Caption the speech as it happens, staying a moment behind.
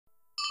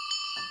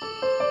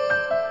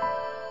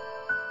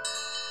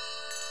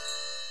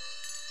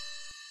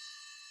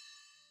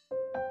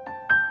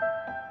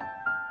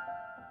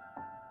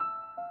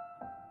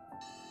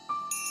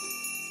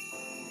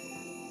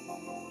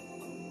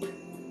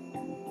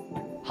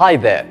Hi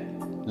there!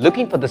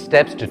 Looking for the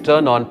steps to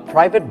turn on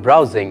private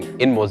browsing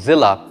in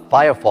Mozilla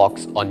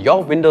Firefox on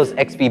your Windows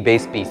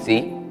XP-based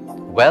PC?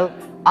 Well,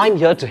 I'm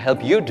here to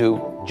help you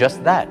do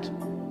just that.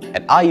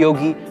 At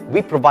iYogi,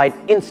 we provide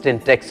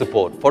instant tech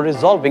support for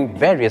resolving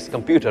various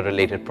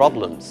computer-related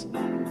problems.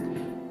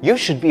 You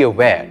should be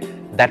aware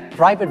that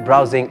private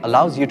browsing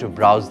allows you to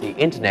browse the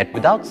internet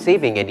without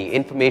saving any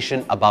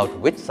information about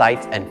which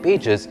sites and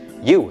pages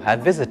you have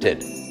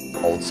visited.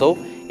 Also,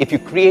 if you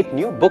create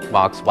new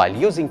bookmarks while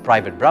using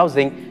private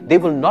browsing, they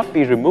will not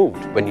be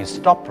removed when you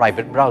stop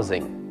private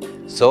browsing.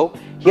 So,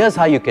 here's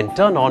how you can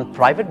turn on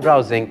private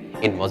browsing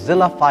in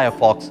Mozilla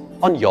Firefox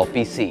on your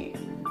PC.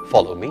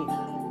 Follow me.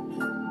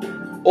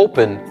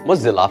 Open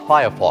Mozilla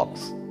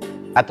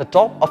Firefox. At the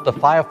top of the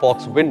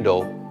Firefox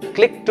window,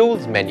 click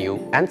Tools menu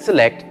and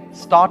select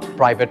Start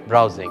Private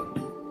Browsing.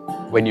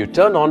 When you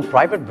turn on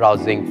private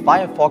browsing,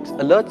 Firefox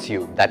alerts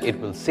you that it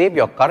will save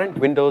your current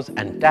windows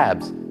and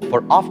tabs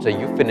for after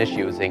you finish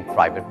using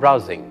private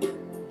browsing.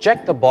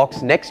 Check the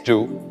box next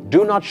to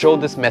Do not show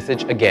this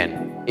message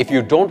again if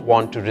you don't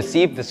want to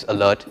receive this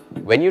alert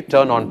when you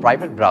turn on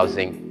private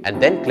browsing,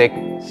 and then click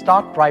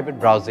Start Private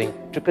Browsing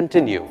to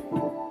continue.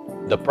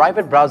 The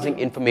private browsing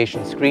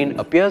information screen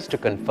appears to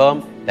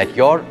confirm that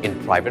you're in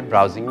private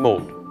browsing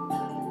mode.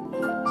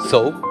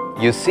 So,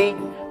 you see,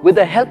 with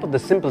the help of the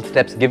simple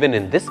steps given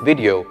in this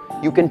video,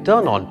 you can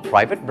turn on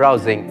private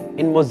browsing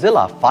in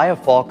Mozilla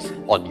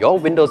Firefox on your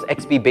Windows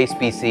XP-based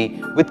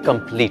PC with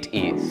complete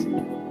ease.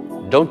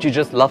 Don't you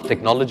just love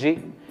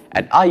technology?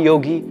 At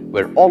iYogi,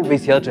 we're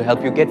always here to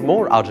help you get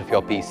more out of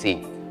your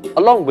PC,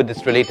 along with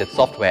its related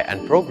software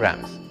and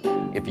programs.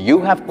 If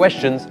you have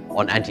questions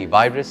on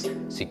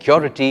antivirus,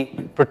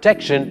 security,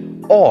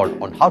 protection, or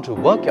on how to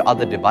work your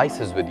other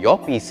devices with your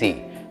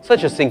PC,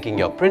 such as syncing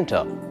your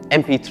printer,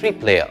 MP3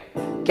 player,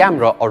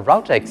 camera or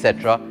router,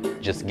 etc.,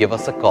 just give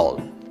us a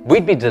call.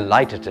 We'd be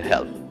delighted to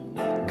help.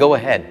 Go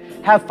ahead,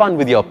 have fun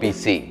with your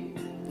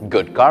PC.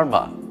 Good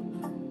karma.